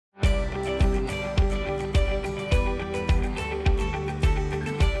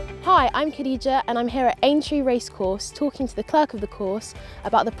Hi, I'm Khadijah and I'm here at Aintree Racecourse talking to the clerk of the course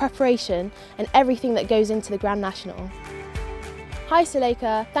about the preparation and everything that goes into the Grand National. Hi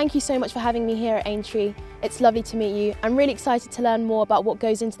Suleika, thank you so much for having me here at Aintree. It's lovely to meet you. I'm really excited to learn more about what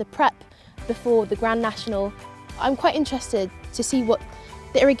goes into the prep before the Grand National. I'm quite interested to see what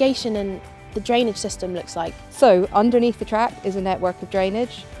the irrigation and the drainage system looks like. So underneath the track is a network of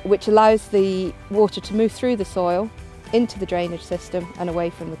drainage which allows the water to move through the soil into the drainage system and away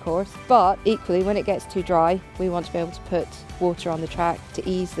from the course. But equally, when it gets too dry, we want to be able to put water on the track to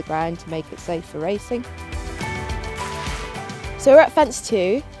ease the ground to make it safe for racing. So we're at fence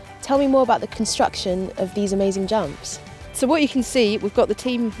 2. Tell me more about the construction of these amazing jumps. So what you can see, we've got the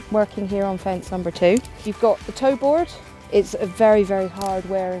team working here on fence number 2. You've got the toe board. It's a very, very hard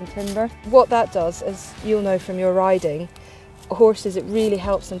wearing timber. What that does, as you'll know from your riding, horses, it really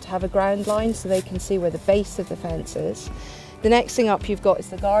helps them to have a ground line so they can see where the base of the fence is. The next thing up you've got is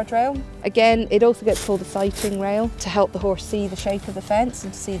the guardrail. Again, it also gets called a sighting rail to help the horse see the shape of the fence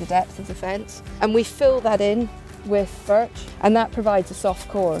and to see the depth of the fence. And we fill that in with birch, and that provides a soft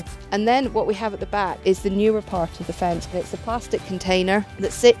core. And then what we have at the back is the newer part of the fence. It's a plastic container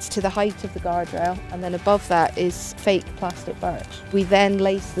that sits to the height of the guardrail, and then above that is fake plastic birch. We then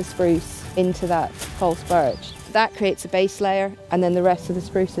lace the spruce into that false birch. That creates a base layer, and then the rest of the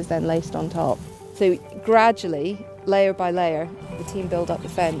spruce is then laced on top. So gradually, layer by layer, the team build up the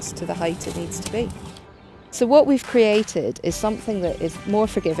fence to the height it needs to be. So what we've created is something that is more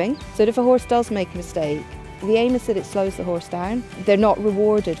forgiving, so that if a horse does make a mistake, the aim is that it slows the horse down. They're not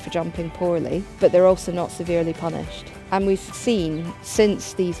rewarded for jumping poorly, but they're also not severely punished. And we've seen,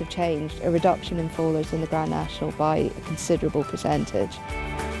 since these have changed, a reduction in fallers in the Grand National by a considerable percentage.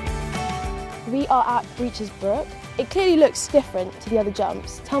 We are at Breaches Brook. It clearly looks different to the other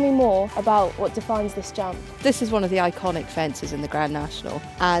jumps. Tell me more about what defines this jump. This is one of the iconic fences in the Grand National,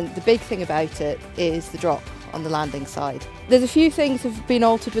 and the big thing about it is the drop on the landing side. There's a few things that have been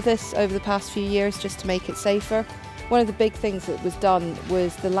altered with this over the past few years just to make it safer. One of the big things that was done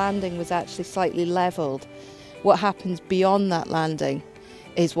was the landing was actually slightly levelled. What happens beyond that landing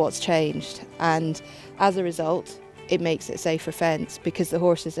is what's changed, and as a result it makes it a safer fence because the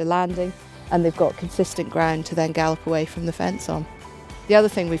horses are landing and they've got consistent ground to then gallop away from the fence on. The other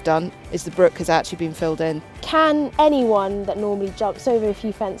thing we've done is the brook has actually been filled in. Can anyone that normally jumps over a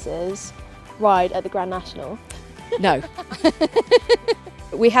few fences ride at the Grand National? No.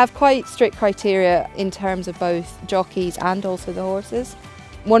 We have quite strict criteria in terms of both jockeys and also the horses.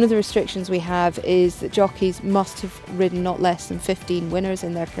 One of the restrictions we have is that jockeys must have ridden not less than 15 winners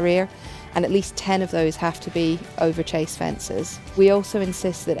in their career, and at least 10 of those have to be over chase fences. We also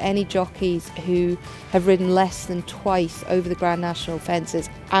insist that any jockeys who have ridden less than twice over the Grand National fences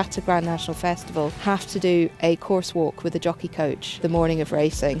at a Grand National festival have to do a course walk with a jockey coach the morning of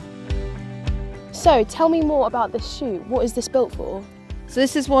racing. So tell me more about this chute. What is this built for? So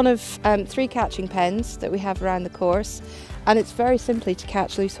this is one of 3 catching pens that we have around the course, and it's very simply to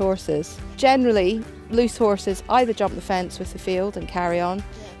catch loose horses. Generally, loose horses either jump the fence with the field and carry on,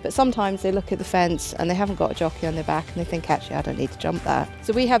 but sometimes they look at the fence and they haven't got a jockey on their back and they think, actually, I don't need to jump that.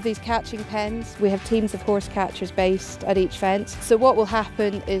 So we have these catching pens. We have teams of horse catchers based at each fence. So what will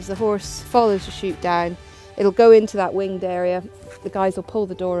happen is the horse follows the chute down, it'll go into that winged area, the guys will pull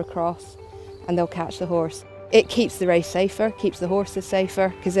the door across and they'll catch the horse. It keeps the race safer, keeps the horses safer,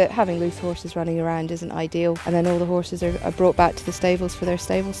 because having loose horses running around isn't ideal, and then all the horses are brought back to the stables for their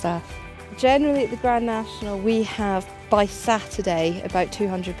stable staff. Generally at the Grand National we have, by Saturday, about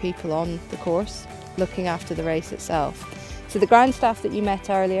 200 people on the course looking after the race itself. So the ground staff that you met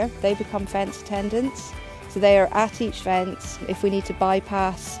earlier, they become fence attendants, so they are at each fence. If we need to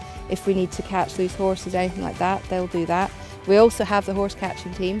bypass, if we need to catch loose horses, anything like that, they'll do that. We also have the horse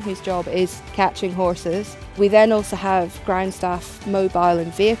catching team whose job is catching horses. We then also have ground staff mobile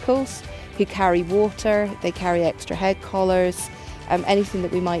in vehicles who carry water, they carry extra head collars, anything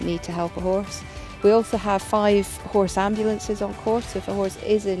that we might need to help a horse. We also have 5 horse ambulances on course, so if a horse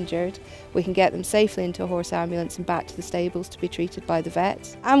is injured we can get them safely into a horse ambulance and back to the stables to be treated by the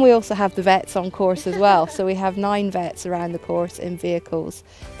vets. And we also have the vets on course as well, so we have 9 vets around the course in vehicles.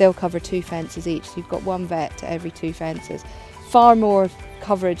 They'll cover 2 fences each, so you've got 1 vet to every 2 fences. Far more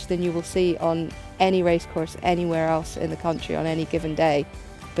coverage than you will see on any race course anywhere else in the country on any given day.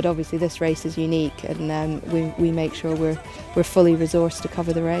 But obviously this race is unique, and we make sure we're fully resourced to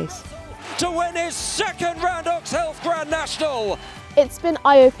cover the race. To win his 2nd Randox Health Grand National. It's been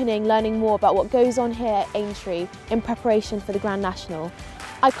eye-opening learning more about what goes on here at Aintree in preparation for the Grand National.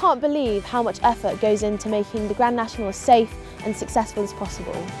 I can't believe how much effort goes into making the Grand National as safe and successful as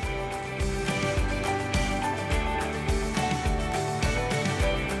possible.